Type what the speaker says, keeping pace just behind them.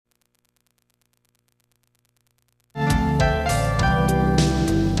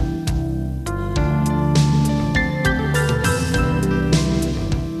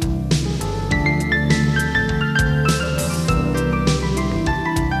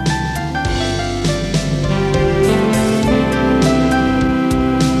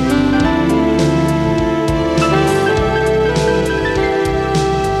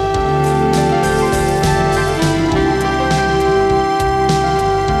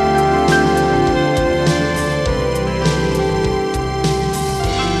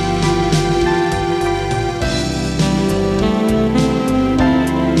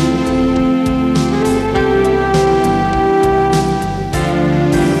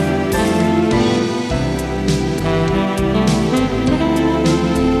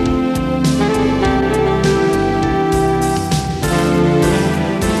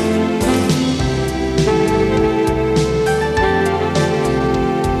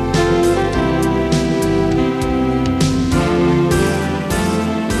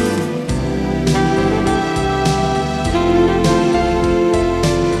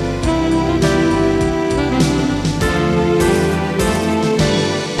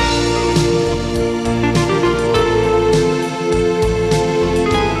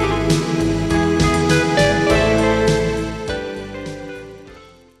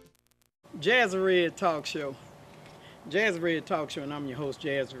Red Talk Show. Jazzy Red Talk Show, and I'm your host,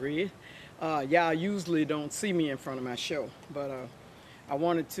 Jazzy Red. Y'all usually don't see me in front of my show, but I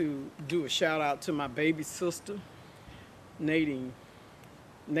wanted to do a shout out to my baby sister, Nadine.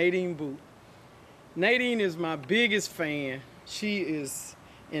 Nadine Boo. Nadine is my biggest fan. She is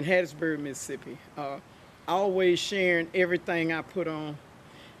in Hattiesburg, Mississippi. Always sharing everything I put on.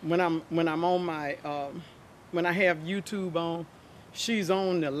 When I'm on my when I have YouTube on, she's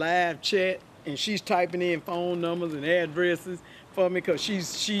on the live chat and she's typing in phone numbers and addresses for me because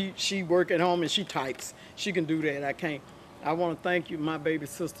she work at home and she types. She can do that. I can't. I want to thank you, my baby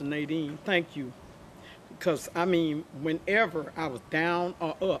sister Nadine. Thank you, because I mean, whenever I was down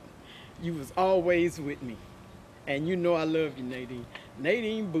or up, you was always with me, and you know I love you, Nadine.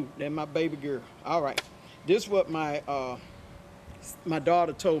 Nadine Boo, that's my baby girl. All right, this is what my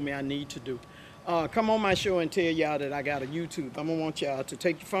daughter told me I need to do. Come on my show and tell y'all that I got a YouTube. I'm gonna want y'all to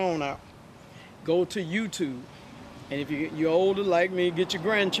take your phone out, go to YouTube, and if you're older like me, get your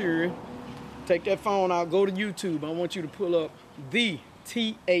grandchildren, take that phone out, go to YouTube. I want you to pull up the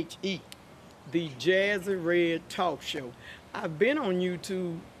THE, the Jazzy Red Talk Show. I've been on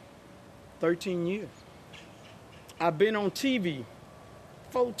YouTube 13 years. I've been on TV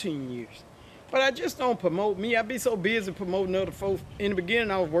 14 years. But I just don't promote me. I be so busy promoting other folks. In the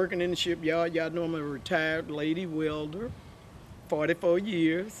beginning, I was working in the shipyard. Y'all know I'm a retired lady welder, 44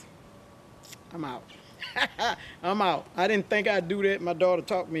 years. I'm out. I'm out. I didn't think I'd do that. My daughter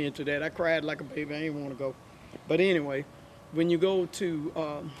talked me into that. I cried like a baby. I didn't want to go. But anyway, when you go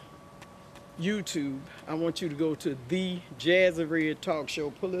to YouTube, I want you to go to the Jazzy Red Talk Show.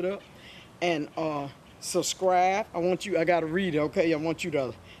 Pull it up and subscribe. I got to read it, okay? I want you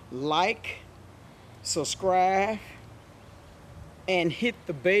to like, subscribe, and hit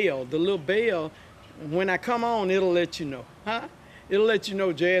the bell. The little bell, when I come on, it'll let you know. Huh? It'll let you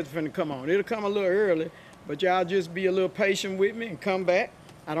know Jazz finna come on. It'll come a little early, but y'all just be a little patient with me and come back.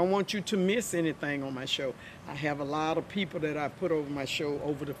 I don't want you to miss anything on my show. I have a lot of people that I put over my show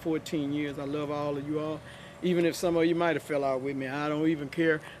over the 14 years. I love all of you all. Even if some of you might have fell out with me, I don't even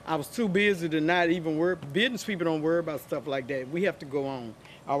care. I was too busy to not even worry. Business people don't worry about stuff like that. We have to go on,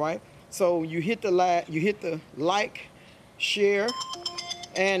 all right? So you hit the like, share,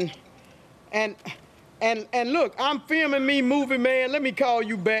 and look, I'm filming me moving, man. Let me call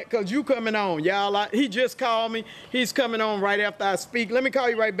you back, cause you coming on, y'all. He just called me. He's coming on right after I speak. Let me call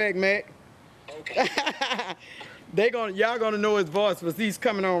you right back, Mac. Okay. Y'all gonna know his voice, but he's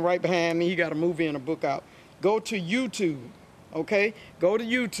coming on right behind me. He got a movie and a book out. Go to YouTube, okay? Go to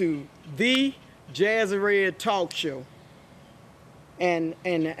YouTube, the Jazzy Red Talk Show. And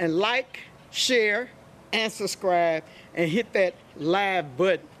like, share, and subscribe, and hit that live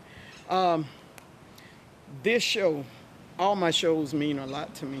button. This show, all my shows mean a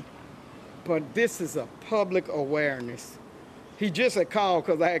lot to me, but this is a public awareness. He just had called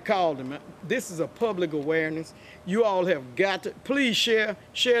because I had called him. This is a public awareness. You all have got to, please share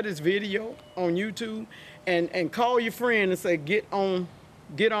this video on YouTube and call your friend and say, get on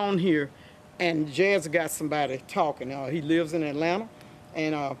here. And Jazz got somebody talking. He lives in Atlanta,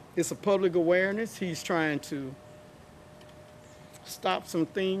 and it's a public awareness. He's trying to stop some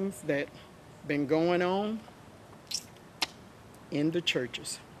things that been going on in the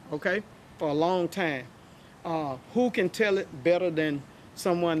churches, okay, for a long time. Who can tell it better than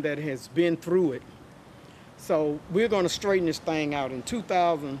someone that has been through it? So we're going to straighten this thing out. In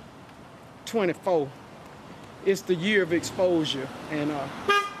 2024, it's the year of exposure, and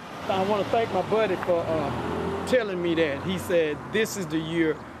I want to thank my buddy for telling me that. He said, this is the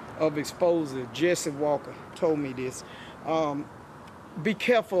year of exposure. Jesse Walker told me this. Be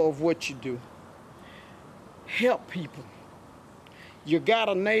careful of what you do. Help people. You got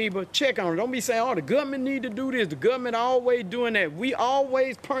a neighbor, check on it. Don't be saying, oh, the government need to do this. The government always doing that. We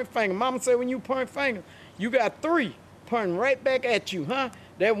always point finger. Mama said when you point finger, you got three pointing right back at you, huh?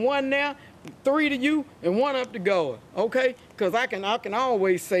 That one there, three to you, and one up to God, okay? Because I can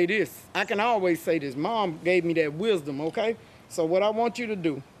always say this. I can always say this. Mom gave me that wisdom, okay? So what I want you to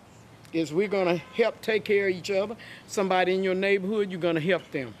do is we're going to help take care of each other. Somebody in your neighborhood, you're going to help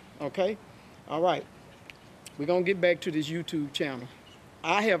them, okay? All right. We're going to get back to this YouTube channel.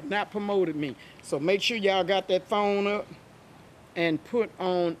 I have not promoted me. So make sure y'all got that phone up and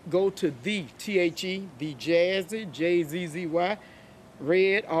go to the THE, the Jazzy, J-Z-Z-Y,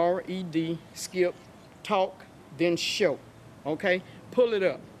 Red, R-E-D, skip, talk, then show. Okay? Pull it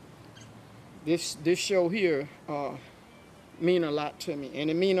up. This show here mean a lot to me.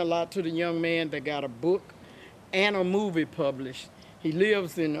 And it mean a lot to the young man that got a book and a movie published. He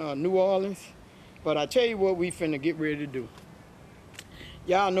lives in New Orleans. But I tell you what we finna get ready to do.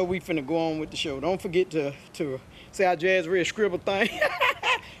 Y'all know we finna go on with the show. Don't forget to say our Jazz Red scribble thing.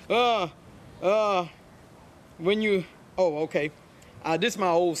 uh, uh, when you, oh, okay. This is my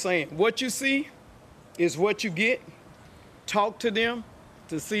old saying. What you see is what you get. Talk to them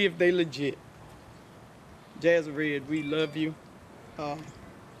to see if they legit. Jazz Red, we love you. Uh,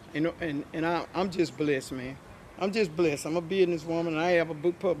 I'm just blessed, man. I'm just blessed. I'm a businesswoman, and I have a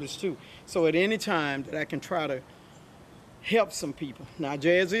book published too. So at any time that I can try to help some people. Now,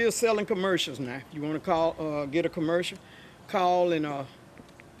 Jazz is selling commercials now. If you want to call, get a commercial, call and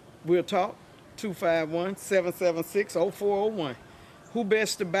we'll talk. 251-776-0401. Who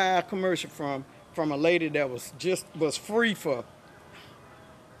best to buy a commercial from a lady that was free for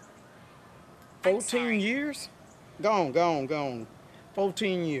 14 years? Gone.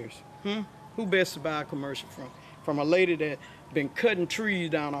 14 years. Who best to buy a commercial from? From a lady that been cutting trees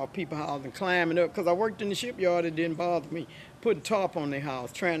down our people's house and climbing up. Because I worked in the shipyard, it didn't bother me. Putting tarp on their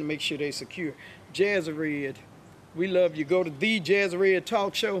house, trying to make sure they secure. Jazzy Red, we love you. Go to the Jazzy Red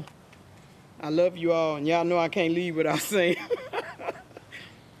Talk Show. I love you all, and y'all know I can't leave without saying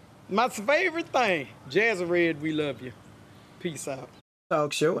my favorite thing. Jazzy Red, we love you. Peace out.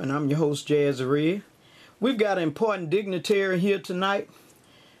 Talk Show, and I'm your host, Jazzy Red. We've got an important dignitary here tonight.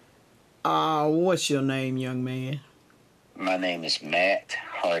 What's your name, young man? My name is Matt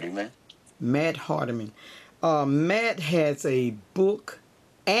Hardeman. Matt Hardeman. Matt has a book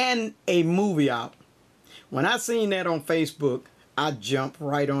and a movie out. When I seen that on Facebook, I jumped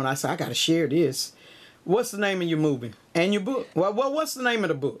right on. I said, I got to share this. What's the name of your movie and your book? Well, what's the name of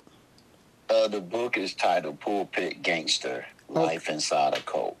the book? The book is titled Pulpit Gangter, Life Inside a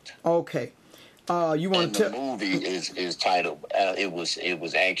Cult. Okay. You want to tell? The movie is titled. It was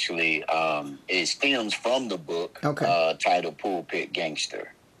actually it stems from the book. Okay. Titled Pulpit Gangter.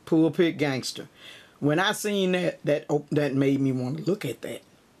 Pulpit Gangter. When I seen that made me want to look at that.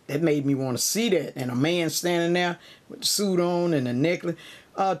 That made me want to see that. And a man standing there with the suit on and the necklace.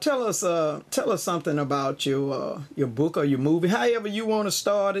 Tell us something about your book or your movie. However you want to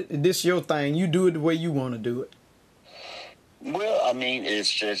start it. This is your thing. You do it the way you want to do it. Well, I mean,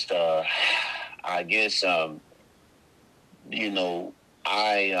 it's just. I guess, you know,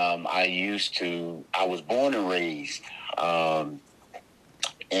 I was born and raised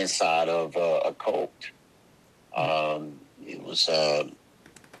inside of a cult. It was a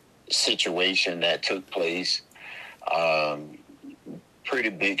situation that took place, pretty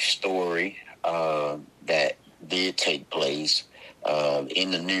big story that did take place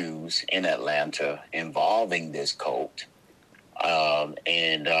in the news in Atlanta involving this cult.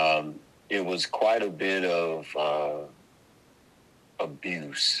 It was quite a bit of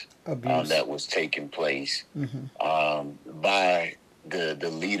abuse. That was taking place by the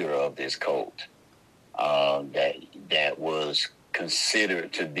leader of this cult that was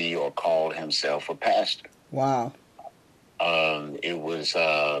considered to be or called himself a pastor. Wow. It was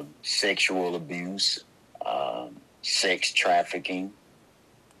sexual abuse, sex trafficking,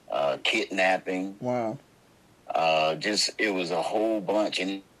 kidnapping. Wow. It was a whole bunch.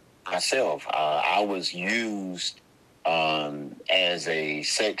 And myself, I was used as a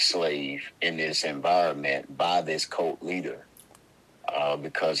sex slave in this environment by this cult leader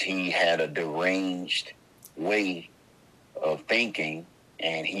because he had a deranged way of thinking,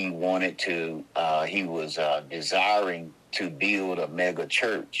 and he wanted to. He was desiring to build a mega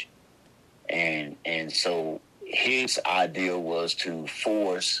church, and so his idea was to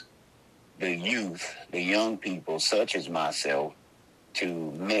force the youth, the young people, such as myself,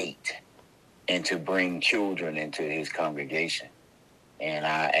 to mate and to bring children into his congregation. And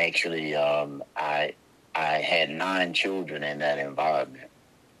I actually, I had 9 children in that environment.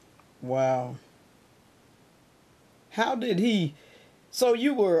 Wow. How did he? So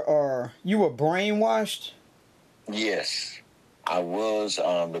you were brainwashed? Yes, I was,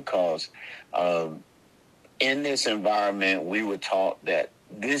 because in this environment we were taught that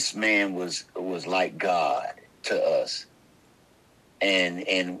this man was like God to us.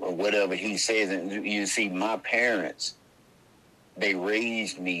 And whatever he says, and you see, my parents, they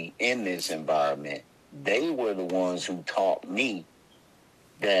raised me in this environment. They were the ones who taught me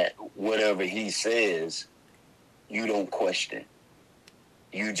that whatever he says, you don't question.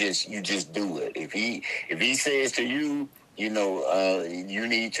 You just do it. If he says to you, you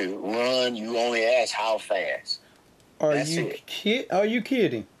need to run, you only ask how fast. Are you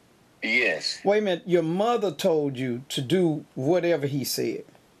kidding? Yes. Wait a minute. Your mother told you to do whatever he said.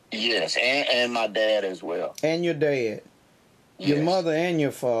 Yes, and my dad as well. And your dad. Yes. Your mother and your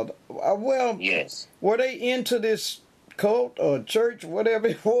father. Well, yes. Were they into this cult or church, whatever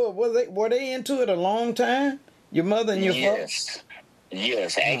it was? Were they into it a long time? Your mother and your father? Yes.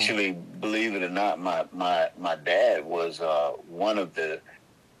 Yes, actually, believe it or not, my dad was one of the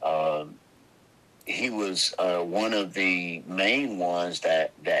he was one of the main ones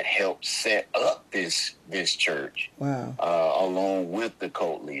that helped set up this church. Wow. Along with the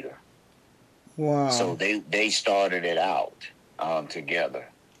cult leader. Wow. So they started it out together.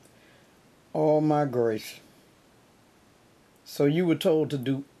 Oh my grace. So you were told to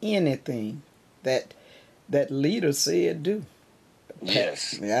do anything that leader said do.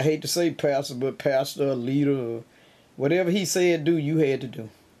 Yes. I hate to say pastor, but pastor, leader, whatever he said do, you had to do.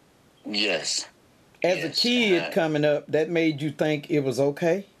 Yes. As a kid coming up, that made you think it was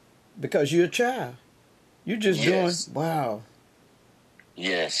okay? Because you're a child. You're just doing, wow.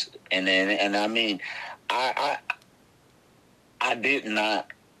 Yes. And I mean, I did not,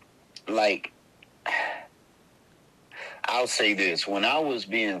 like, I'll say this. When I was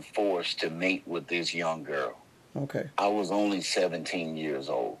being forced to mate with this young girl, okay, I was only 17 years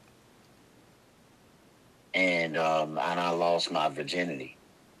old. And I lost my virginity.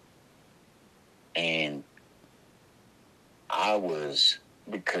 And I was,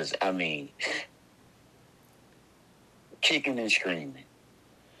 because, I mean, kicking and screaming,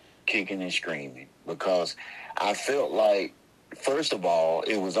 because I felt like, first of all,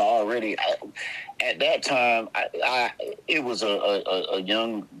 it was already, at that time, it was a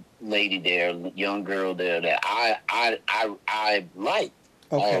young lady there, young girl there that I liked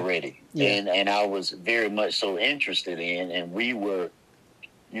already. Yeah. And I was very much so interested in, and we were,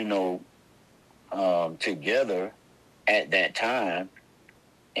 together at that time.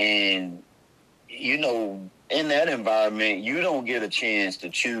 And, in that environment, you don't get a chance to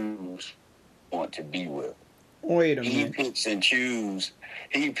choose who you want to be with. Wait a minute. He picks and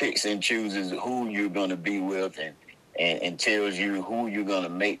chooses who you're going to be with, and tells you who you're going to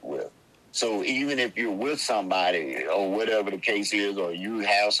mate with. So even if you're with somebody or whatever the case is, or you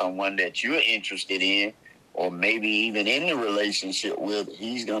have someone that you're interested in, or maybe even in a relationship with,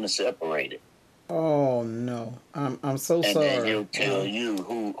 he's going to separate it. Oh no, I'm so sorry. And then he'll tell you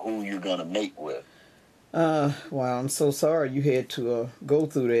who you're gonna mate with. Wow, I'm so sorry you had to go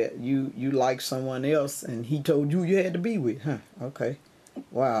through that. You like someone else, and he told you had to be with, huh? Okay.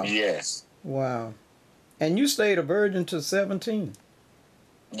 Wow. Yes. Wow. And you stayed a virgin to 17.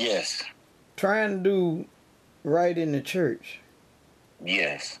 Yes. Trying to do right in the church.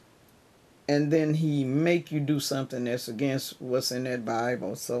 Yes. And then he make you do something that's against what's in that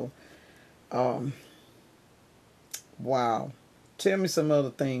Bible. So, wow. Tell me some other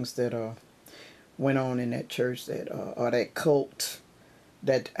things that went on in that church, that or that cult.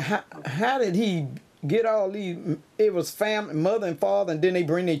 That how did he get all these? It was family, mother and father, and then they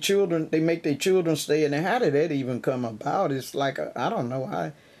bring their children. They make their children stay. And how did that even come about? It's like I don't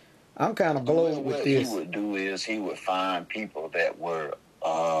know. I'm kind of blown with this. What he would do is he would find people that were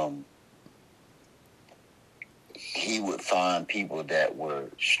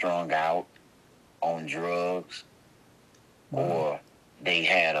strung out on drugs, or they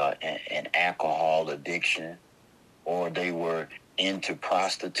had an alcohol addiction, or they were into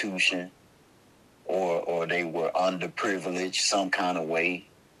prostitution, or they were underprivileged some kind of way,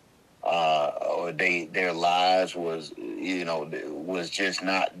 or their lives was just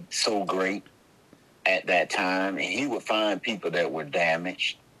not so great at that time, and he would find people that were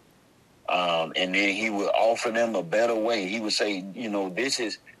damaged, and then he would offer them a better way. He would say, this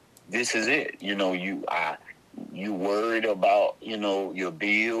is it. You worried about your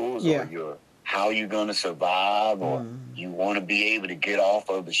bills, or your how you're gonna survive, or you want to be able to get off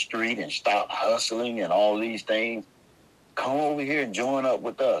of the street and stop hustling and all these things. Come over here and join up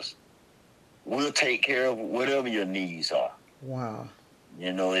with us. We'll take care of whatever your needs are. Wow.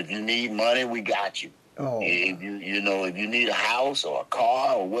 If you need money, we got you. Oh. If if you need a house or a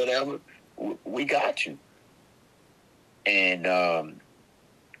car or whatever, we got you. And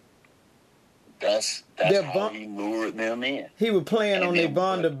that's how he lured them in. He was playing on their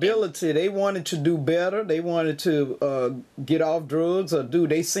vulnerability. They wanted to do better. They wanted to get off drugs or do.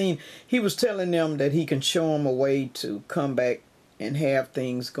 He was telling them that he can show them a way to come back and have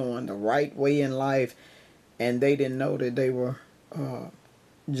things going the right way in life, and they didn't know that they were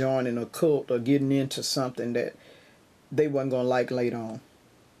joining a cult or getting into something that they wasn't going to like later on.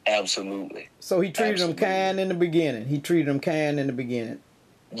 Absolutely. So he treated them kind in the beginning.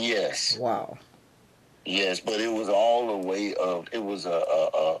 Yes. Wow. Yes, but it was all a way of, it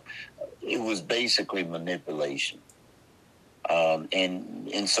was basically manipulation.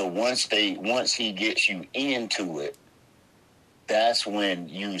 And so once he gets you into it, that's when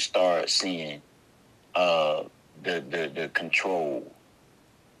you start seeing the control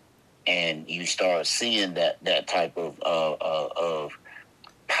and you start seeing that type of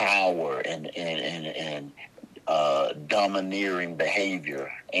power and domineering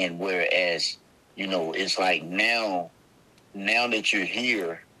behavior. And whereas, it's like now that you're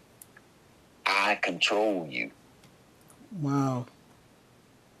here, I control you. Wow.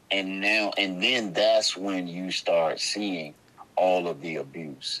 And then that's when you start seeing all of the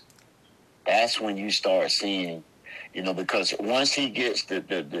abuse. That's when you start seeing, because once he gets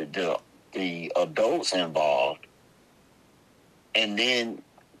the adults involved, and then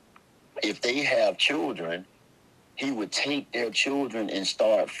if they have children, he would take their children and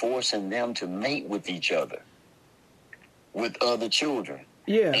start forcing them to mate with each other, with other children.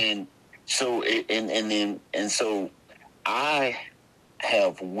 Yeah. And so so I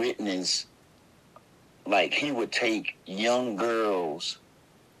have witnessed, like, he would take young girls,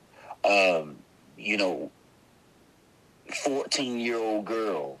 14-year-old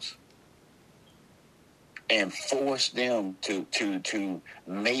girls, and force them to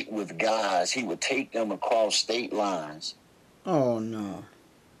mate with guys. He would take them across state lines. Oh, no.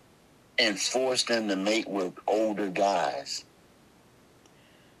 And force them to mate with older guys.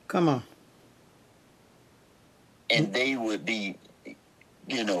 Come on. And they would be,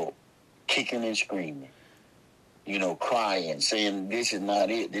 kicking and screaming, crying, saying, this is not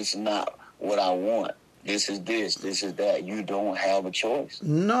it. This is not what I want. This is this. This is that. You don't have a choice.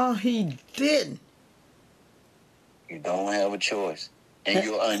 No, he didn't. You don't have a choice.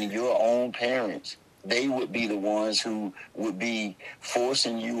 And your own parents, they would be the ones who would be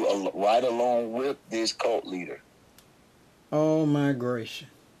forcing you right along with this cult leader. Oh, my gracious.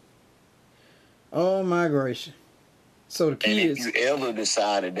 Oh, my gracious. So the kids. And if you ever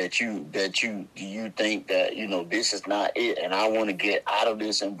decided that you think that this is not it, and I want to get out of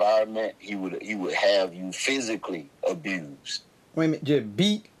this environment, he would have you physically abused. Wait a minute, just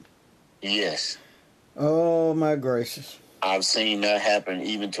beat? Yes. Oh, my gracious. I've seen that happen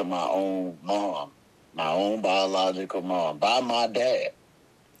even to my own mom, my own biological mom, by my dad,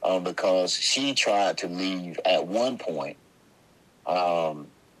 because she tried to leave at one point.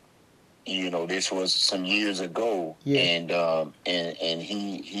 This was some years ago, yeah. and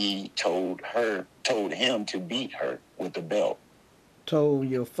he told him to beat her with the belt. Told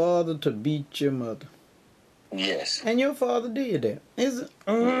your father to beat your mother. Yes. And your father did that. Is it?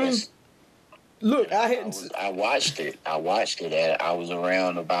 Yes. Look, I watched it. I was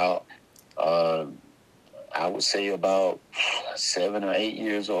around about, I would say about 7 or 8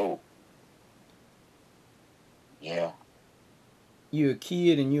 years old. Yeah. You're a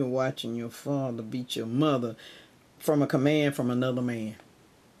kid and you're watching your father beat your mother from a command from another man.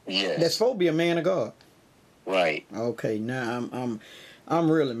 Yes. That's supposed to be a man of God. Right. Okay, now I'm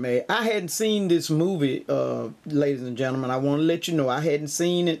really mad. I hadn't seen this movie, ladies and gentlemen. I want to let you know I hadn't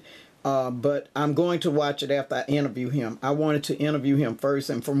seen it, but I'm going to watch it after I interview him. I wanted to interview him first,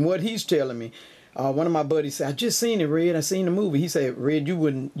 and from what he's telling me, one of my buddies said, "I just seen it, Red. I seen the movie." He said, "Red, you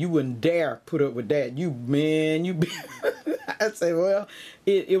wouldn't dare put up with that. You." I said, "Well,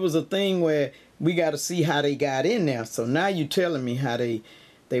 it was a thing where we got to see how they got in there. So now you're telling me how they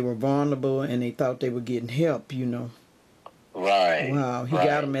were vulnerable and they thought they were getting help, Right. Wow, he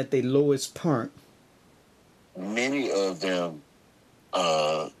got them at their lowest point. Many of them,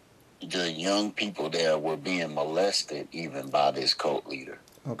 the young people there were being molested even by this cult leader.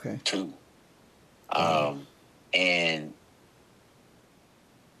 Okay. Too. And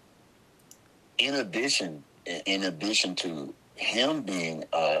in addition to him being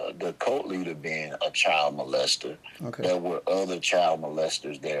the cult leader being a child molester, okay, there were other child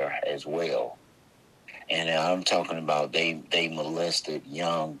molesters there as well. And I'm talking about they molested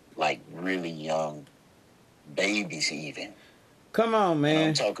young, like really young babies even. Come on, man. And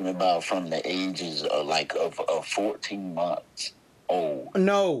I'm talking about from the ages of 14 months old.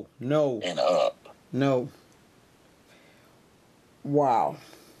 No. And up. No. Wow.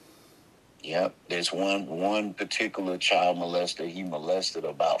 Yep. There's one particular child molester. He molested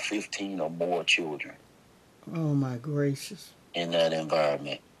about 15 or more children. Oh my gracious. In that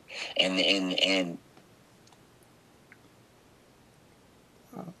environment.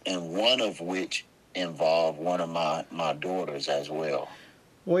 And one of which involved one of my daughters as well.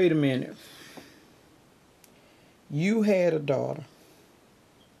 Wait a minute. You had a daughter,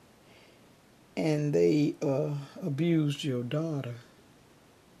 and they abused your daughter.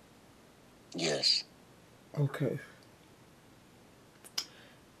 Yes. Okay.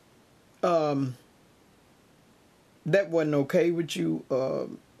 That wasn't okay with you,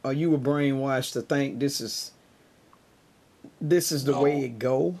 or you were brainwashed to think this is the way it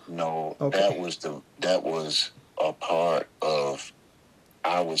go? No, okay. that was a part of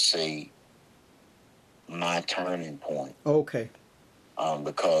I would say, my turning point. Okay.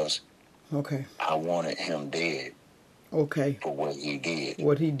 Because Okay. I wanted him dead Okay. for what he did.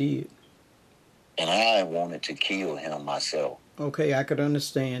 What he did. And I wanted to kill him myself. Okay, I could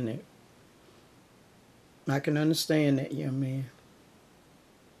understand that. I can understand that, young man.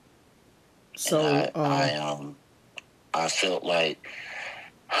 So, And I felt like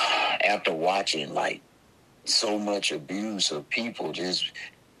after watching like so much abuse of people,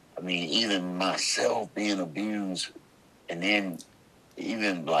 even myself being abused, and then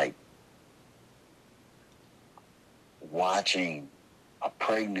even like watching a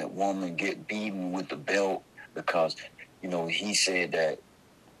pregnant woman get beaten with the belt because, he said that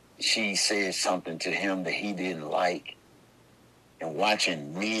she said something to him that he didn't like, and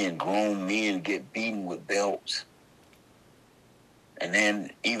watching grown men get beaten with belts, and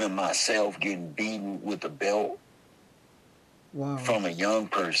then even myself getting beaten with a belt. Wow. From a young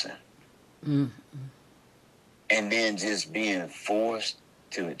person. Mm-hmm. And then just being forced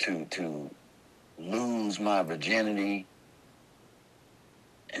to lose my virginity,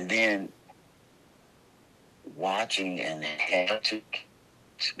 and then watching and have to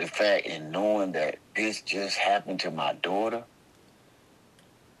the fact and knowing that this just happened to my daughter,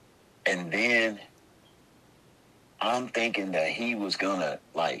 and then I'm thinking that he was gonna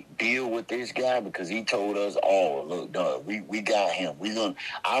like deal with this guy because he told us, "Oh, look, dog, we got him.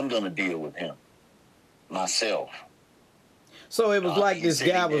 I'm gonna deal with him myself." So it was like this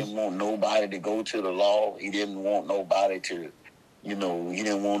guy he didn't want nobody to go to the law. He didn't want nobody to, he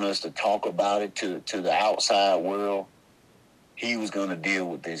didn't want us to talk about it to the outside world. He was gonna deal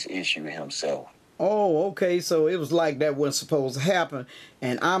with this issue himself. Oh, okay. So it was like that wasn't supposed to happen,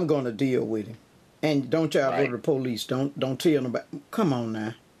 and I'm gonna deal with him. And don't y'all go to the police. Don't tell nobody. Come on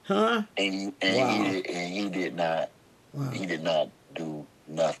now, huh? And he did not. Wow. He did not do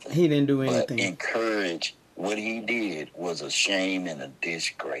nothing. He didn't do anything. But encourage. What he did was a shame and a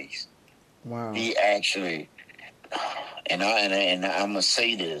disgrace. Wow. He actually, and I'm gonna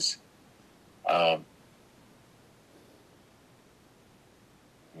say this.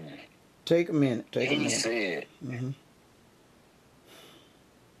 Take a minute. He said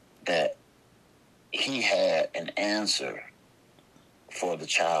that he had an answer for the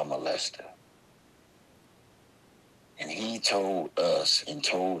child molester. And he told us and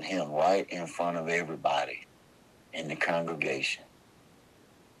told him right in front of everybody in the congregation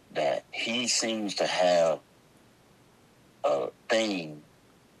that he seems to have a thing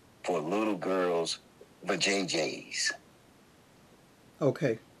for little girls, the JJs.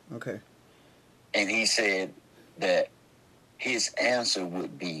 Okay. And he said that his answer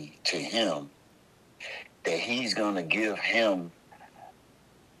would be to him that he's going to give him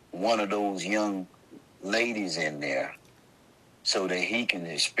one of those young ladies in there so that he can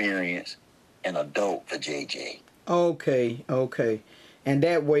experience an adult for JJ. Okay. And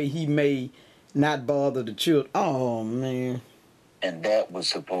that way he may not bother the children. Oh, man. And that was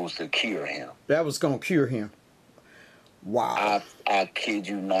supposed to cure him. That was going to cure him. Wow. I kid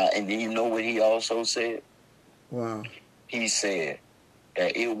you not. And then you know what he also said? Wow. He said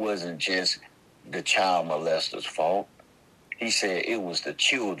that it wasn't just the child molester's fault. He said it was the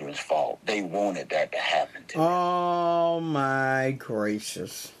children's fault. They wanted that to happen to them. Oh, my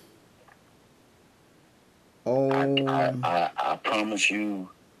gracious. Oh. I promise you,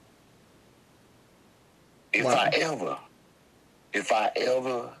 if I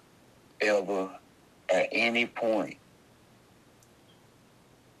ever at any point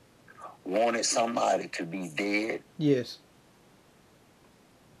wanted somebody to be dead, yes,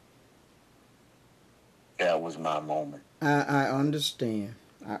 that was my moment. I understand.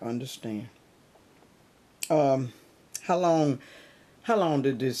 How long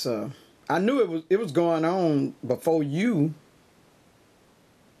did this I knew it was going on before you.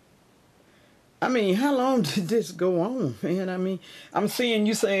 I mean, how long did this go on, man? I mean, I'm seeing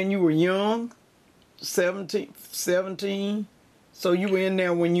you saying you were young, 17. So you were in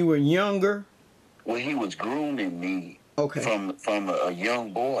there when you were younger? Well, he was grooming me from a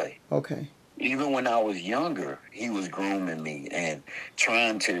young boy. Okay. Even when I was younger, he was grooming me and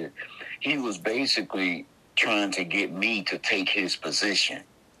he was basically trying to get me to take his position.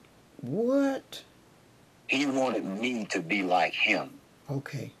 What? He wanted me to be like him.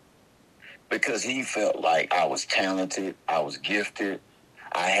 Okay. Because he felt like I was talented, I was gifted,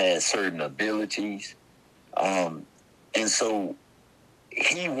 I had certain abilities. And so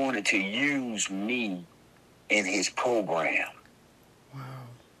he wanted to use me in his program. Wow.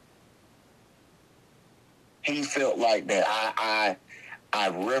 He felt like that I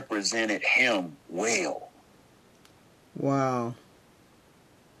represented him well. Wow.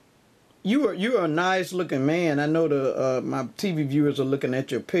 you're a nice looking man. I know the my TV viewers are looking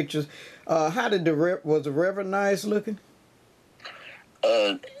at your pictures. How did was the Reverend nice looking?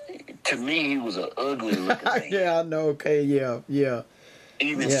 Uh, to me, he was an ugly looking man. Yeah, I know. Okay, yeah.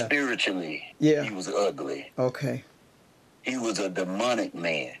 Even spiritually, yeah, he was ugly. Okay. He was a demonic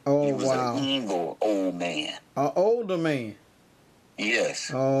man. Oh, he was wow. an evil old man. An older man.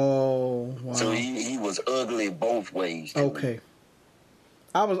 Yes. Oh, wow. So he was ugly both ways. Okay. Me.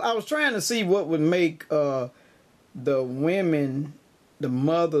 I was trying to see what would make the women, the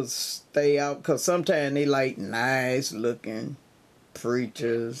mothers, stay out, because sometimes they like nice looking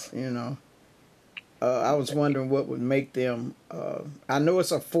preachers, you know. I was wondering what would make them. I know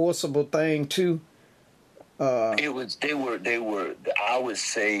it's a forcible thing too. It was. They were. I would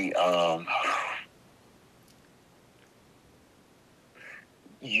say.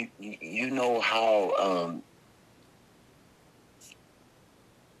 You know how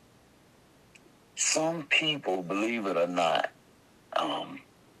some people, believe it or not,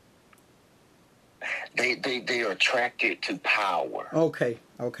 they are attracted to power. Okay.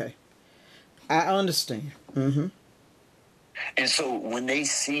 I understand. Mm-hmm. And so when they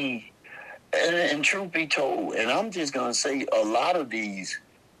see, and truth be told, and I'm just gonna say, a lot of these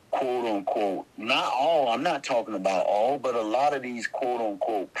quote unquote, not all, I'm not talking about all, but a lot of these quote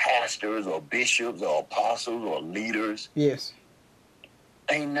unquote pastors or bishops or apostles or leaders, yes,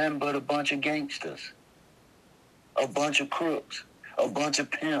 ain't nothing but a bunch of gangsters, a bunch of crooks, a bunch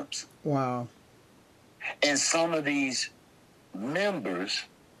of pimps. Wow. And some of these members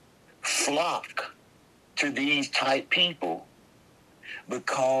flock to these type people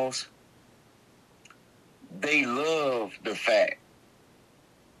because they love the fact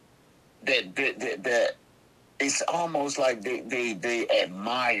that it's almost like they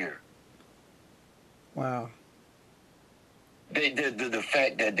admire. Wow. The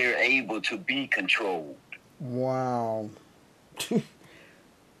fact that they're able to be controlled. Wow.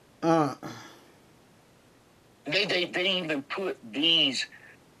 They even put these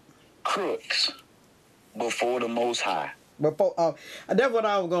crooks before the Most High. Before, that's what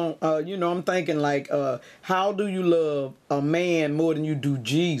I was going. I'm thinking like, how do you love a man more than you do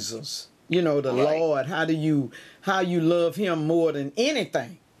Jesus? The Right. Lord. How you love him more than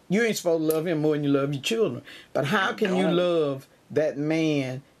anything? You ain't supposed to love him more than you love your children. But how can you love that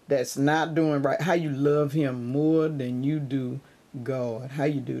man that's not doing right? How you love him more than you do God? How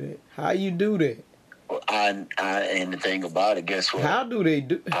you do that? How you do that? Well, and the thing about it, guess what? How do they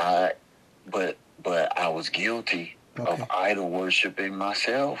do? But I was guilty of idol worshiping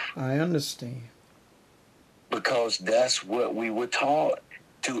myself. I understand. Because that's what we were taught,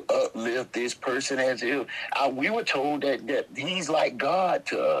 to uplift this person as if we were told that he's like God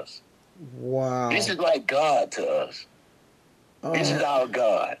to us. Wow. This is like God to us. This is our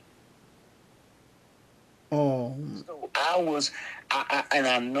God. Oh. So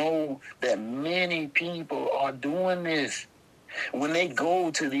I know that many people are doing this. When they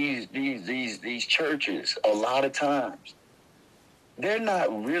go to these churches, a lot of times, they're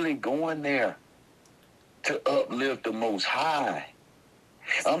not really going there to uplift the Most High.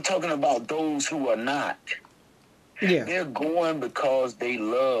 I'm talking about those who are not. Yeah. They're going because they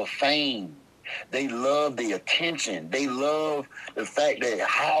love fame. They love the attention. They love the fact that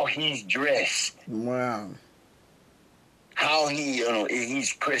how he's dressed. Wow. How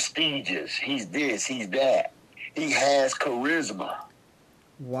he's prestigious. He's this, he's that. He has charisma.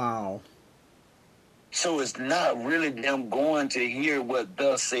 Wow. So it's not really them going to hear what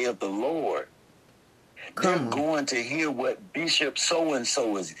thus saith the Lord. They're going to hear what Bishop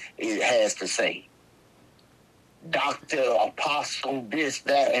so-and-so has to say. Doctor, apostle, this,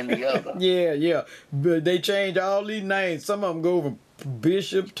 that, and the other. Yeah. But they change all these names. Some of them go from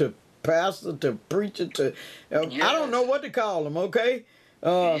bishop to pastor to preacher to... Yes. I don't know what to call them, okay?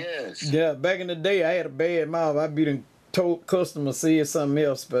 Yes. Yeah, back in the day, I had a bad mouth. I'd be done told customers said something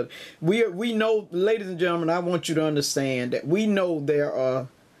else. But we know, ladies and gentlemen, I want you to understand that we know there are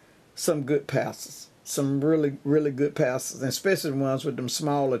some good pastors. Some really, really good pastors, and especially the ones with them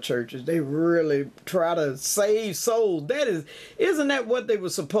smaller churches. They really try to save souls. Isn't that what they were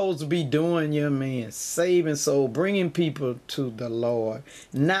supposed to be doing, young man? Saving souls, bringing people to the Lord,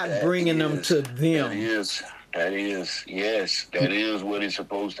 not bringing them to them. That is what it's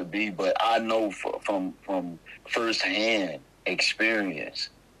supposed to be. But I know from firsthand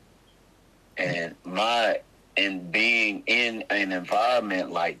experience, and being in an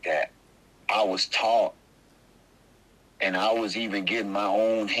environment like that, I was taught, and I was even getting my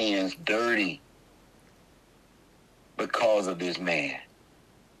own hands dirty because of this man.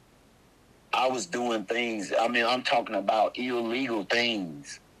 I was doing things, I'm talking about illegal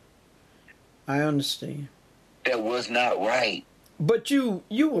things I understand. That was not right. But you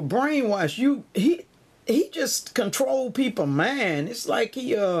were brainwashed. He just controlled people's mind. It's like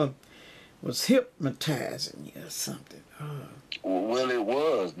he was hypnotizing you or something. Well, it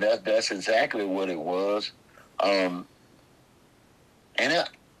was. That's exactly what it was. And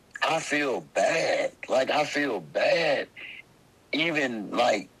I feel bad. Like, I feel bad even,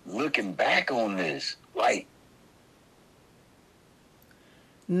 like, looking back on this. Like,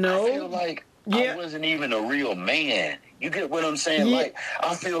 No. I feel like Yeah. I wasn't even a real man. You get what I'm saying? Yeah. Like,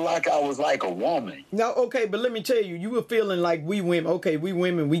 I feel like I was like a woman. No, okay, but let me tell you, you were feeling like we women. Okay, we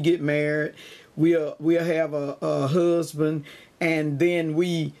women, we get married, we'll have a husband, and then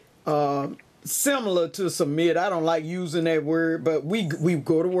we similar to submit. I don't like using that word, but we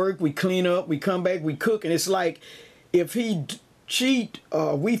go to work, we clean up, we come back, we cook, and it's like if he cheat,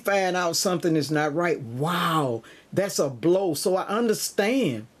 we find out something is not right. Wow, that's a blow. So I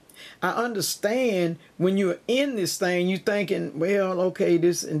understand. I understand when you're in this thing, you thinking, well, okay,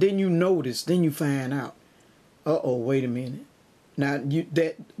 this, and then you notice, then you find out. Uh-oh, wait a minute. Now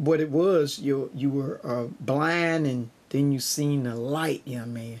what it was, you were blind, and then you seen the light,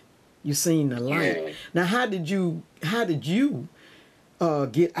 young man. You seen the light. Yeah. Now, how did you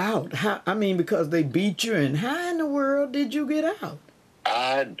get out? I mean, because they beat you, and how in the world did you get out?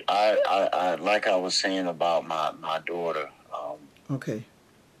 I like I was saying about my daughter. Okay.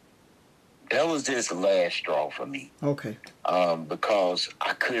 That was just the last straw for me. Okay. Because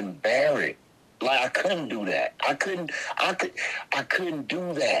I couldn't bear it. Like, I couldn't do that. I couldn't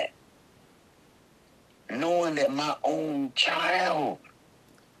do that. Knowing that my own child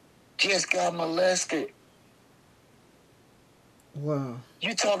just got molested. Wow.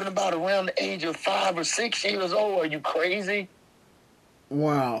 You talking about around the age of 5 or 6 years old? Are you crazy?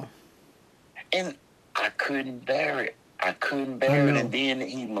 Wow. And I couldn't bear it. I couldn't bear it. And then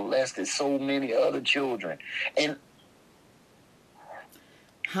he molested so many other children. And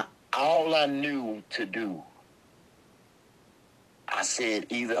all I knew to do, I said,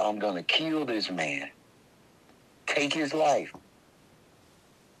 either I'm going to kill this man, take his life.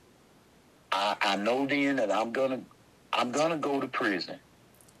 I know then that I'm gonna go to prison.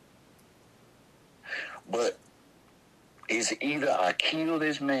 But it's either I kill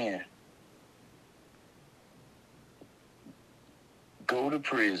this man, go to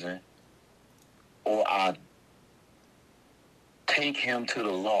prison, or I take him to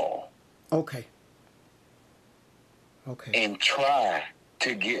the law. Okay. Okay. And try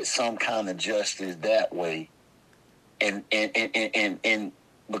to get some kind of justice that way. And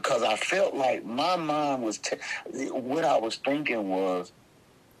because I felt like my mind was, what I was thinking was,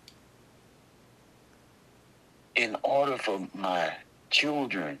 in order for my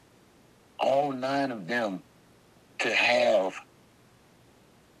children, all 9 of them, to have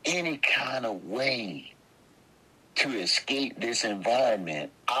any kind of way to escape this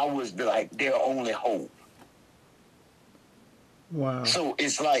environment, I was like their only hope. Wow. So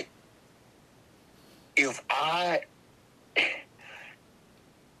it's like, if I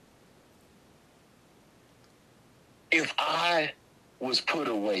was put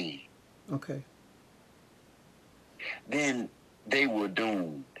away, okay, then they were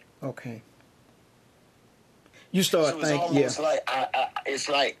doomed. Okay. You start so it's thinking, almost like it's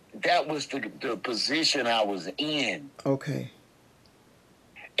like that was the position I was in. Okay.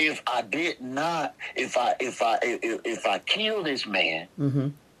 If I did not, if I kill this man, Mm-hmm.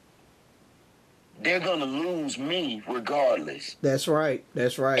 they're gonna lose me regardless. That's right.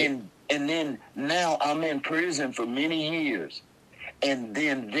 That's right. And then now I'm in prison for many years, and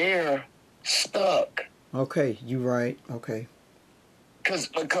then they're stuck. Okay, you right. Okay.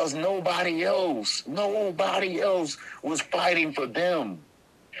 Because nobody else was fighting for them.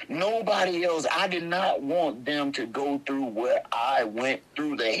 Nobody else. I did not want them to go through what I went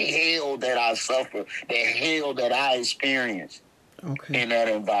through, the hell that I suffered, the hell that I experienced in that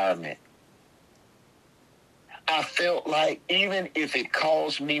environment. I felt like even if it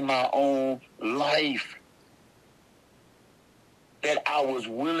cost me my own life, that I was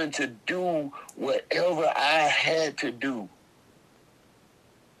willing to do whatever I had to do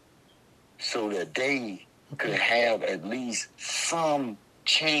so that they could have at least some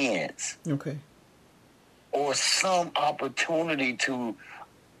chance, or some opportunity to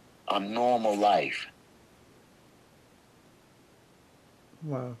a normal life.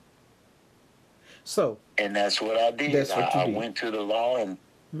 Wow. So. And that's what I did. That's what you did. I went to the law and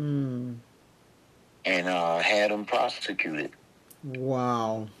had them prosecuted.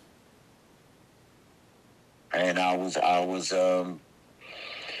 Wow. And I was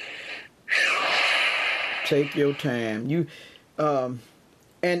take your time. You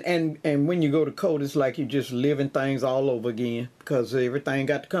And when you go to court, it's like you're just living things all over again because everything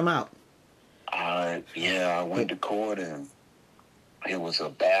got to come out. I went to court and it was a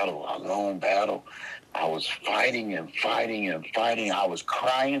battle, a long battle. I was fighting and fighting and fighting. I was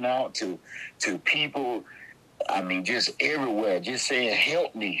crying out to people. I mean, just everywhere, just saying,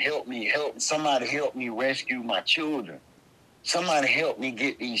 "Help me, help me, help! Somebody help me rescue my children. Somebody help me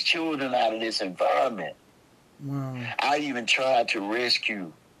get these children out of this environment." Wow. I even tried to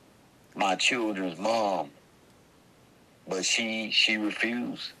rescue my children's mom, but she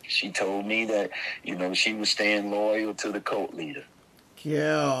refused. She told me that, she was staying loyal to the cult leader.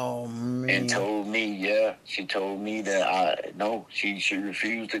 Yeah, man. And told me, she told me that she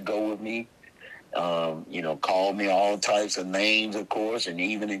refused to go with me. Called me all types of names, of course, and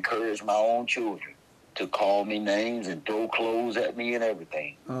even encouraged my own children to call me names and throw clothes at me and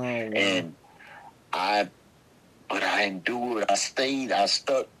everything. Oh, wow. And but I endured. I stayed. I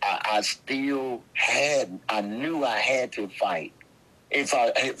stuck. I knew I had to fight. If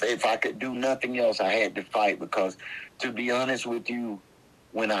I could do nothing else, I had to fight because, to be honest with you,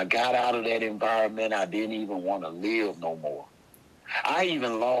 when I got out of that environment, I didn't even want to live no more. I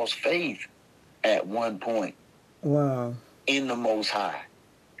even lost faith at one point. Wow. In the Most High,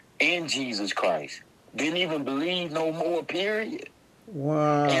 in Jesus Christ. Didn't even believe no more, period.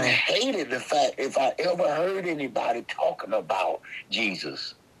 Wow. And hated the fact if I ever heard anybody talking about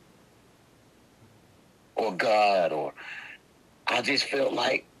Jesus or God, or I just felt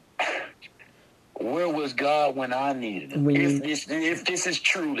like, where was God when I needed him? If this is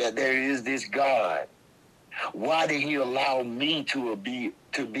true that there is this God, why did he allow me to be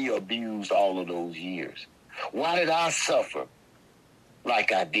abused all of those years? Why did I suffer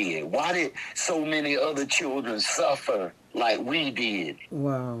like I did? Why did so many other children suffer like we did?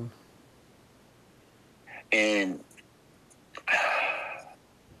 Wow. And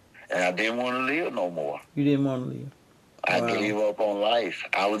I didn't want to live no more. You didn't want to live? I gave up on life.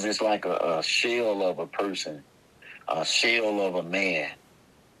 I was just like a shell of a person, a shell of a man,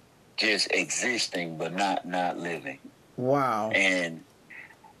 just existing but not living. Wow. And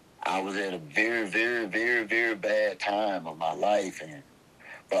I was at a very, very, very, very bad time of my life.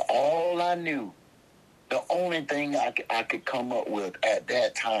 But all I knew, the only thing I could come up with at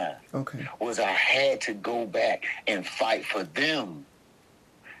that time was I had to go back and fight for them,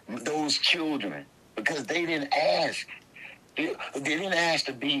 those children, because they didn't ask. They didn't ask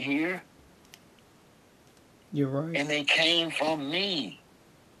to be here. You're right. And they came from me.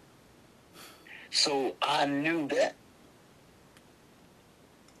 So I knew that.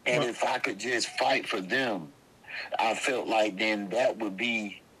 And if I could just fight for them, I felt like then it would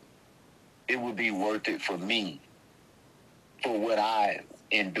be worth it for me, for what I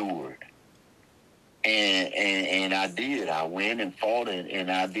endured. And I did. I went and fought, and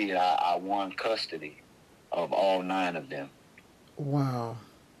I did. I won custody of all 9 of them. Wow.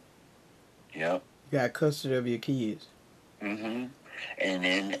 Yep. You got custody of your kids. Mm-hmm.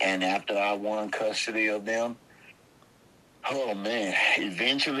 And after I won custody of them, oh man,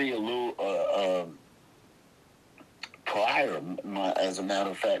 eventually a little prior, as a matter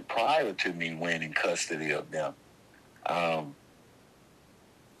of fact, prior to me winning custody of them, the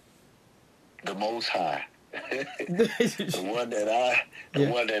Most High, the one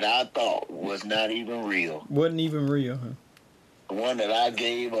that I thought was not even real, wasn't even real, huh? the one that I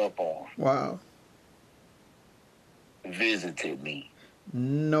gave up on. Wow. Visited me.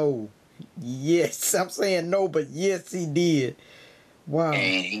 No. Yes, I'm saying no, but yes, he did. Wow.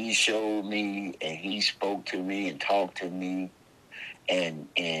 And he showed me, and he spoke to me and talked to me, and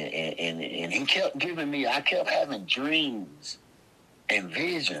he kept giving me. I kept having dreams and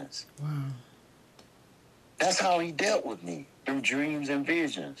visions. Wow. That's how he dealt with me, through dreams and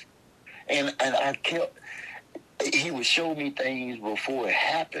visions. And I kept. He would show me things before it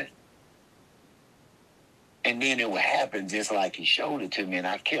happened. And then it would happen just like he showed it to me. And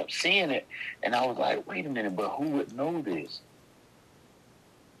I kept seeing it. And I was like, wait a minute, but who would know this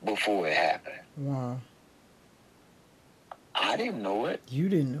before it happened? Wow. I didn't know it. You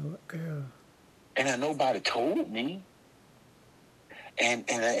didn't know it, girl. And nobody told me.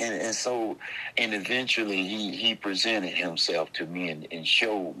 And so eventually he presented himself to me and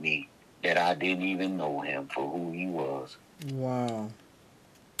showed me that I didn't even know him for who he was. Wow.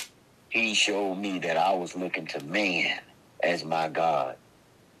 He showed me that I was looking to man as my God.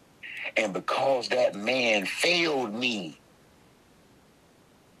 And because that man failed me,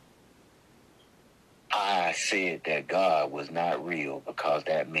 I said that God was not real because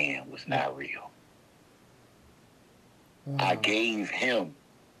that man was not real. Wow. I gave him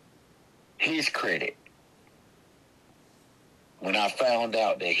his credit when I found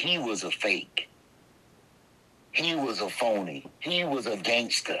out that he was a fake, he was a phony, he was a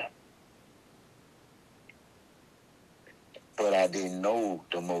gangster. But I didn't know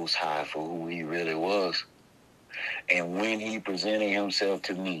the Most High for who he really was. And when he presented himself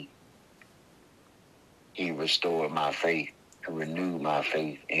to me, he restored my faith, renewed my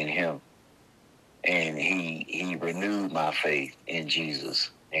faith in him. And he renewed my faith in Jesus,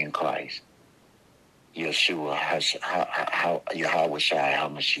 in Christ. Yeshua, Yahweh Shai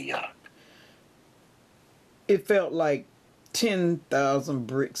HaMashiach. It felt like 10,000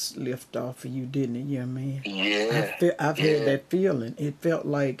 bricks lift off of you, didn't it, young man? Yeah. I've had that feeling. It felt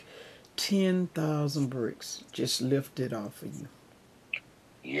like 10,000 bricks just lifted off of you.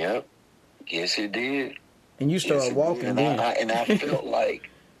 Yep. Yes, it did. And you started walking then. And I felt like,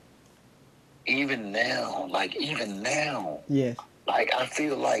 even now, yes, like I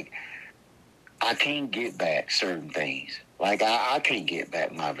feel like I can't get back certain things. Like I can't get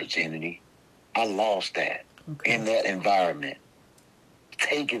back my virginity. I lost that in that environment.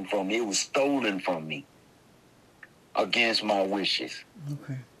 Taken from me. It was stolen from me against my wishes.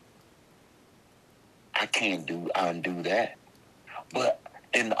 Okay. I can't undo that. But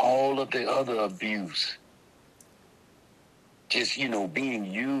in all of the other abuse, just, being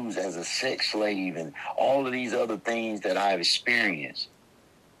used as a sex slave and all of these other things that I've experienced,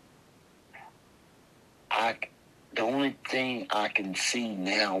 the only thing I can see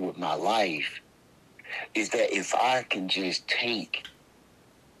now with my life is that if I can just take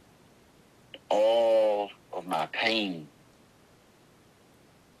all of my pain,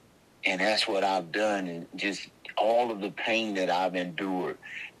 and that's what I've done, and just all of the pain that I've endured,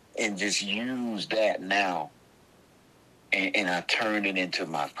 and just use that now, and I turn it into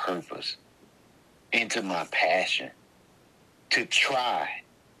my purpose, into my passion, to try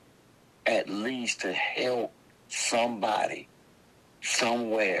at least to help somebody,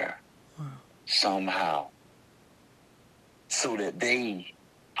 somewhere, somehow, so that they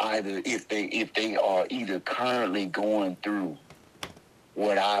either, if they are either currently going through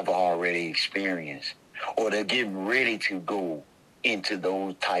what I've already experienced, or they're getting ready to go into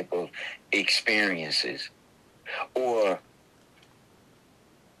those type of experiences, or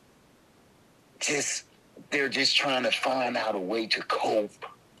they're just trying to find out a way to cope,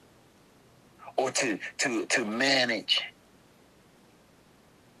 or to manage,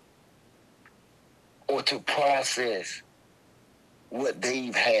 or to process what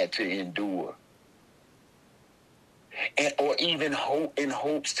they've had to endure, or even in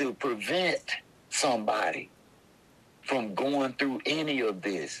hopes to prevent somebody from going through any of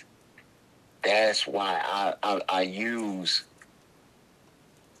this. That's why I use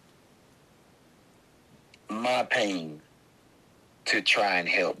my pain to try and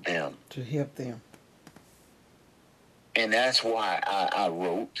help them. To help them. And that's why I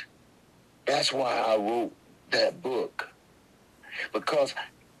wrote that book. Because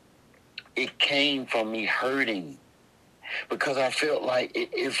it came from me hurting. Because I felt like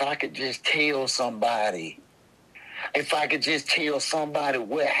if I could just tell somebody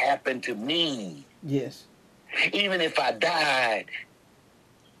what happened to me. Yes. Even if I died,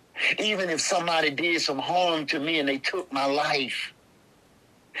 even if somebody did some harm to me and they took my life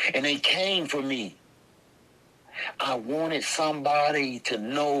and they came for me, I wanted somebody to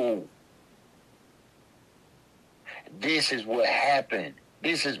know this is what happened.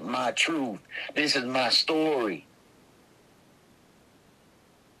 This is my truth. This is my story.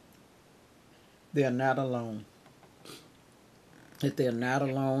 They're not alone. That they're not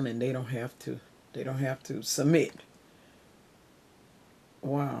alone, and they don't have to submit.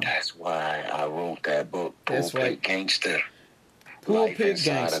 Wow. That's why I wrote that book, Pulpit Gangter. Pulpit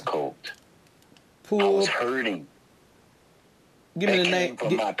Gangster. I was hurting. Give me the name.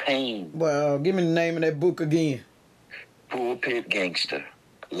 From my pain. Well, give me the name of that book again. Pulpit Gangter.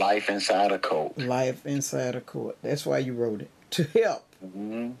 Life Inside a Cult. Life Inside a Cult. That's why you wrote it. To help.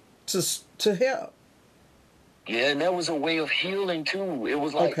 Mm-hmm. To help. Yeah, and that was a way of healing too. It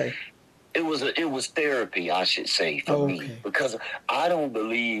was like it was therapy, I should say, for me, because I don't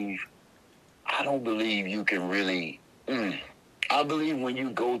believe you can really. I believe when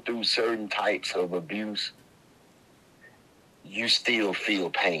you go through certain types of abuse, you still feel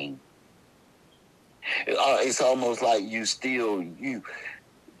pain. It's almost like you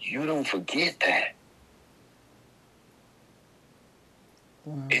don't forget that.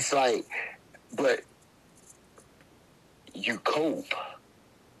 Wow. It's like, but you cope.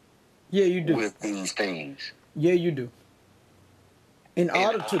 Yeah, you do. With these things. Yeah, you do.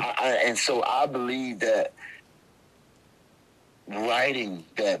 And so I believe that writing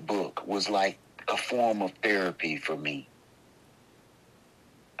that book was like a form of therapy for me.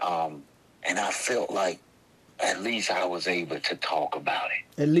 and I felt like at least I was able to talk about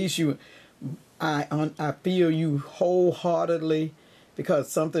it. At least you, I feel you wholeheartedly,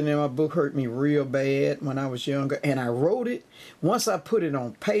 because something in my book hurt me real bad when I was younger, and I wrote it. Once I put it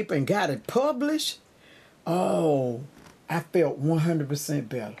on paper and got it published, oh, I felt 100%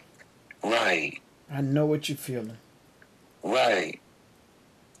 better. Right. I know what you're feeling. Right.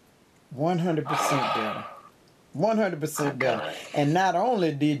 100% better. 100% better. And not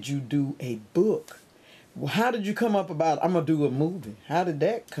only did you do a book, well, how did you come up about, I'm going to do a movie? How did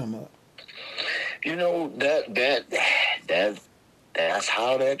that come up? You know, that's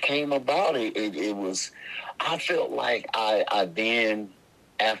how that came about. It was, I felt like I then,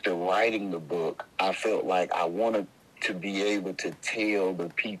 after writing the book, I felt like I wanted to be able to tell the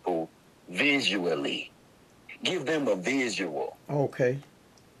people visually, give them a visual. Okay.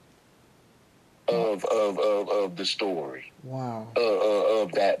 Of the story. Wow.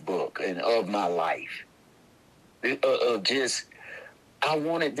 Of that book and of my life. Just, I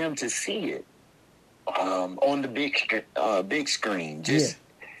wanted them to see it on the big screen. Just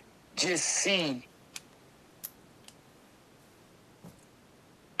see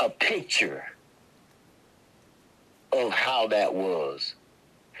a picture of how that was.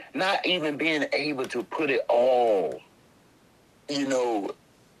 Not even being able to put it all,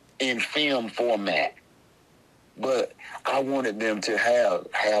 in film format, but I wanted them to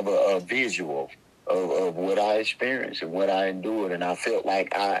have a visual of what I experienced and what I endured, and I felt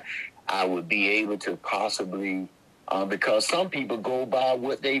like I would be able to possibly, because some people go by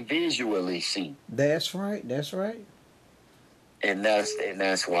what they visually see. That's right. That's right. And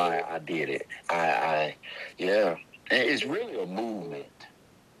that's why I did it. Yeah, and it's really a movement,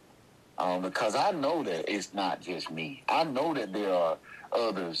 because I know that it's not just me. I know that there are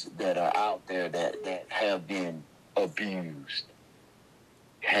others that are out there that have been abused,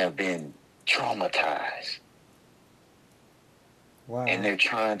 have been traumatized. Wow. And they're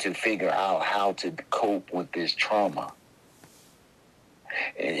trying to figure out how to cope with this trauma.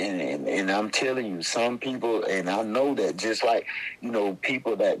 And I'm telling you, some people, and I know that just like,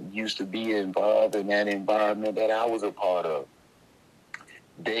 people that used to be involved in that environment that I was a part of,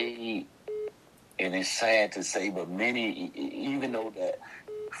 and it's sad to say, but many, even though that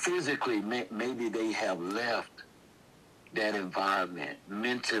physically maybe they have left that environment,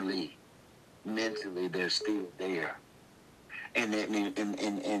 mentally they're still there.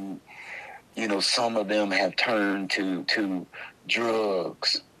 And some of them have turned to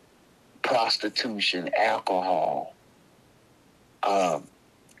drugs, prostitution, alcohol, wow.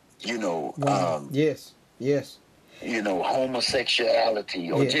 Yes.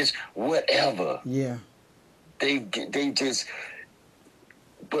 Homosexuality, or just whatever. Yeah. They just,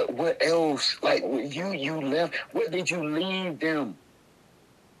 but what else? Like, you left, what did you leave them?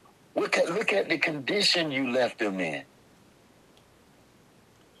 Look at the condition you left them in.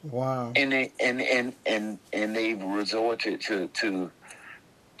 Wow. And they've resorted to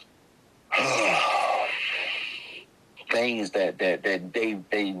things that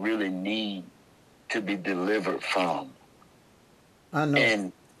they really need to be delivered from. I know.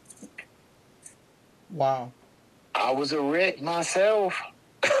 And wow. I was a wreck myself.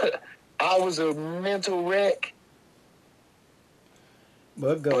 I was a mental wreck.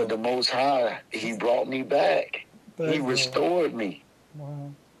 But the Most High, He brought me back. He restored me.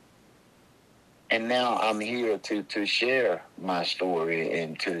 Wow. And now I'm here to share my story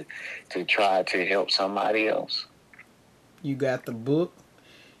and to try to help somebody else. You got the book.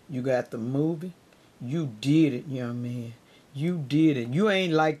 You got the movie. You did it, young man. You did it. You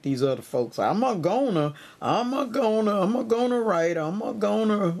ain't like these other folks. I'm gonna write. I'm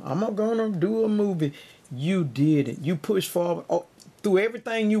gonna do a movie. You did it. You pushed forward. Oh, through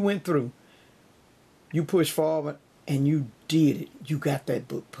everything you went through, you pushed forward and you did it. You got that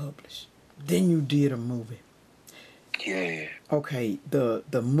book published. Then you did a movie. Yeah. Okay, the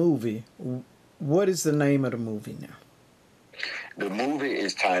movie. What is the name of the movie now? The movie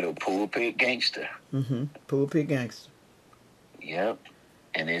is titled Pulpit Gangter. Mm-hmm. Pulpit Gangter. Yep.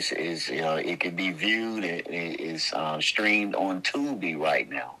 And it can be viewed. It's streamed on Tubi right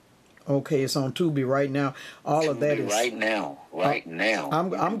now. Okay, it's on Tubi right now. All of that is right now.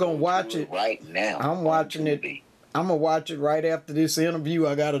 I'm gonna watch it right now. I'm watching it. I'm gonna watch it right after this interview.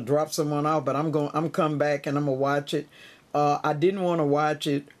 I gotta drop someone out, but I'm coming back and I'm gonna watch it. I didn't want to watch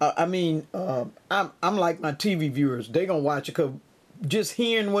it. I'm like my TV viewers. They gonna watch it because just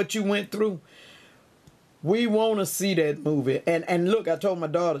hearing what you went through, we want to see that movie. And look, I told my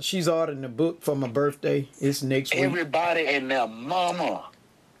daughter she's ordering the book for my birthday. It's next week. Everybody and their mama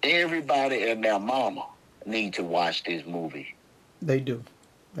need to watch this movie. They do.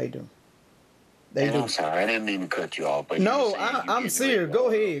 They do. And I'm sorry, I didn't mean to cut you off. But no, I'm serious. Go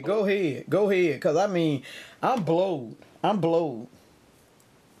ahead. Go ahead. Because, I mean, I'm blowed.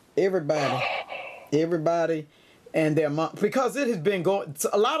 Everybody and their mom. Because it has been going,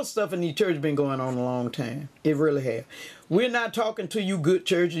 a lot of stuff in these churches been going on a long time. It really has. We're not talking to you good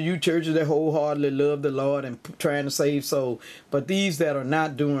churches, you churches that wholeheartedly love the Lord and trying to save souls. But these that are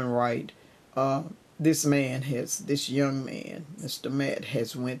not doing right, this young man, Mr. Matt,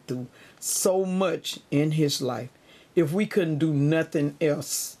 has went through so much in his life. If we couldn't do nothing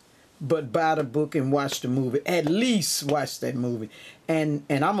else but buy the book and watch the movie, at least watch that movie. And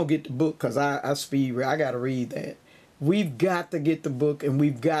I'm going to get the book because I got to read that. We've got to get the book and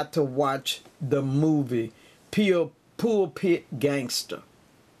we've got to watch the movie, Pulpit Gangter.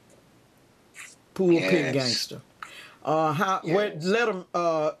 Pulpit Gangter. Let them...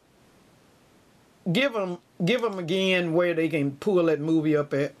 Give them again where they can pull that movie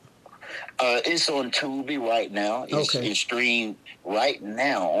up at. It's on Tubi right now. It's streamed right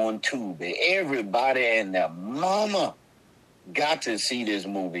now on Tubi. Everybody and their mama got to see this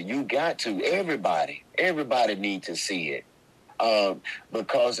movie. You got to. Everybody need to see it.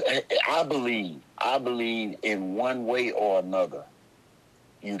 Because I believe in one way or another,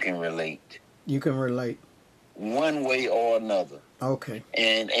 you can relate. One way or another. Okay.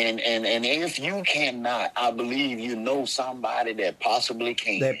 And if you cannot, I believe you know somebody that possibly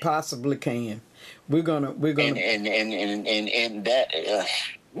can. We're gonna. And that.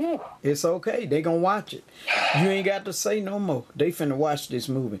 It's okay. They gonna watch it. You ain't got to say no more. They finna watch this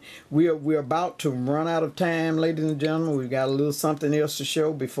movie. We're about to run out of time, ladies and gentlemen. We've got a little something else to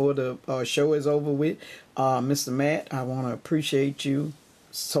show before the show is over with. Mr. Matt, I want to appreciate you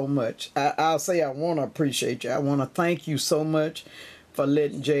so much. I'll say I want to appreciate you. I want to thank you so much for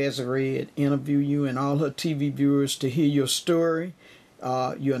letting Jazzy Red interview you and all her TV viewers to hear your story.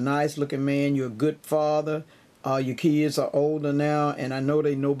 You're a nice looking man. You're a good father. Your kids are older now, and I know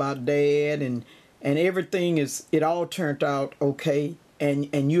they know about dad, and everything it all turned out okay,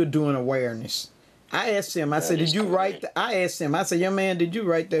 and you're doing awareness. I asked him, I said, did you write I asked him, I said, young man, did you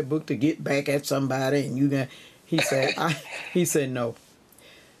write that book to get back at somebody? And he said no.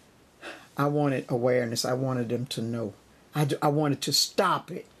 I wanted awareness. I wanted them to know. I wanted to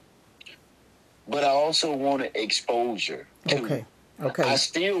stop it. But I also wanted exposure too. Okay. I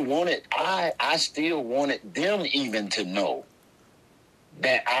still wanted them even to know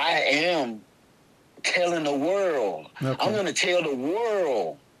that I am telling the world. Okay. I'm going to tell the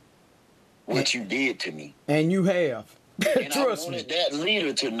world what you did to me. And you have. And Trust I wanted me. that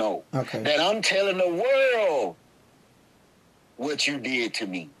leader to know that I'm telling the world what you did to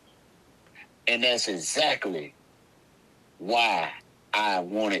me. And that's exactly why I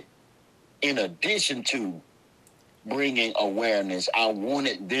wanted, in addition to bringing awareness, I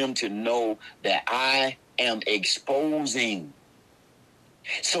wanted them to know that I am exposing,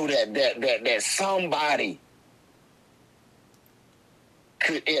 so that somebody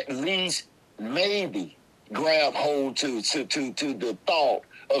could at least maybe grab hold to the thought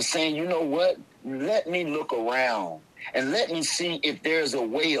of saying, you know what, let me look around and let me see if there's a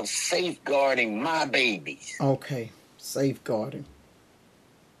way of safeguarding my babies. Okay, safeguarding.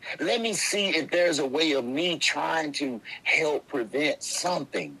 Let me see if there's a way of me trying to help prevent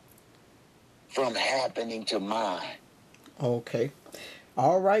something from happening to mine. Okay.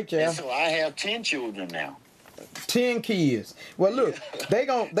 All right, Jeff. And so I have 10 children now. 10 kids. Well, look, they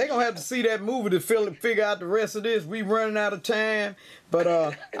gonna have to see that movie to figure out the rest of this. We running out of time, but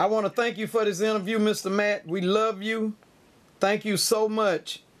I want to thank you for this interview, Mr. Matt. We love you. Thank you so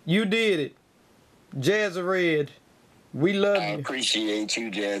much. You did it, Jazzy Red. We love you. I appreciate you,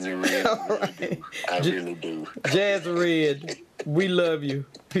 Jazzy Red. I really do. Jazzy Red, we love you.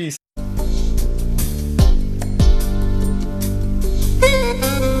 Peace.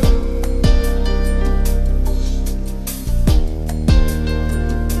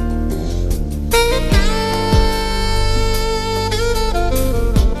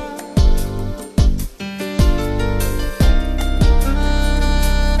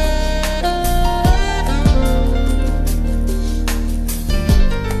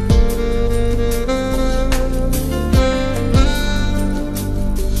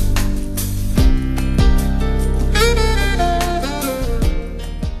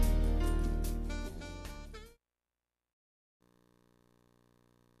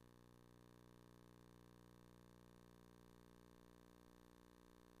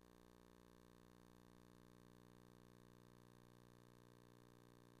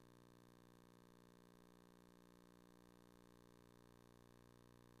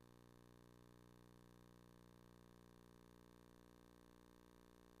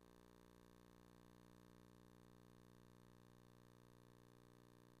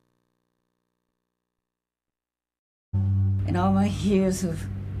 In all my years of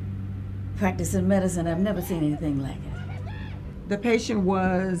practicing medicine, I've never seen anything like it. The patient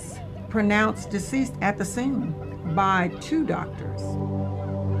was pronounced deceased at the scene by 2 doctors.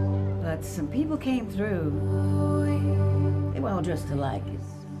 But some people came through. They were all dressed alike.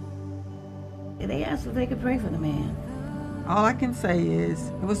 They asked if they could pray for the man. All I can say is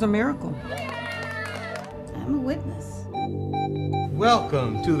it was a miracle. I'm a witness.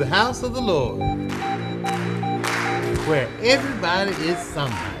 Welcome to the house of the Lord, where everybody is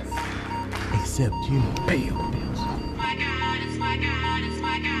somebody, except you. Pay your bills. My God, it's my God, it's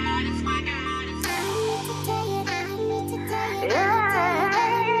my God, it's my God, it's my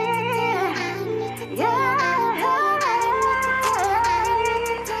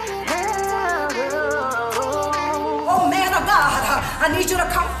Oh man of God, I need you to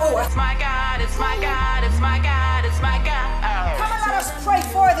come forward. It's my God, it's my God, it's my God, it's my God. Come and let us pray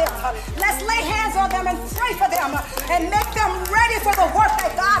for them. Let's lay hands on them and pray for them and make them ready for the work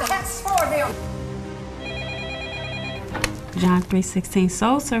that God has for them. John 3:16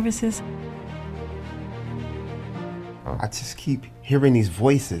 Soul Services. I just keep hearing these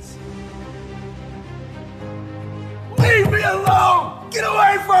voices. Leave me alone! Get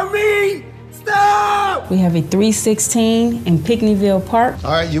away from me! Stop! We have a 316 in Pickneyville Park.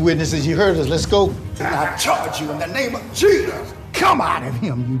 All right, you witnesses, you heard us. Let's go. I charge you in the name of Jesus. Come out of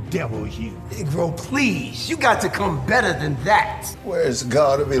him, you devil, you. Negro, please. You got to come better than that. Where's the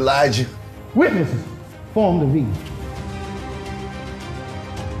God of Elijah? Witnesses, form the V.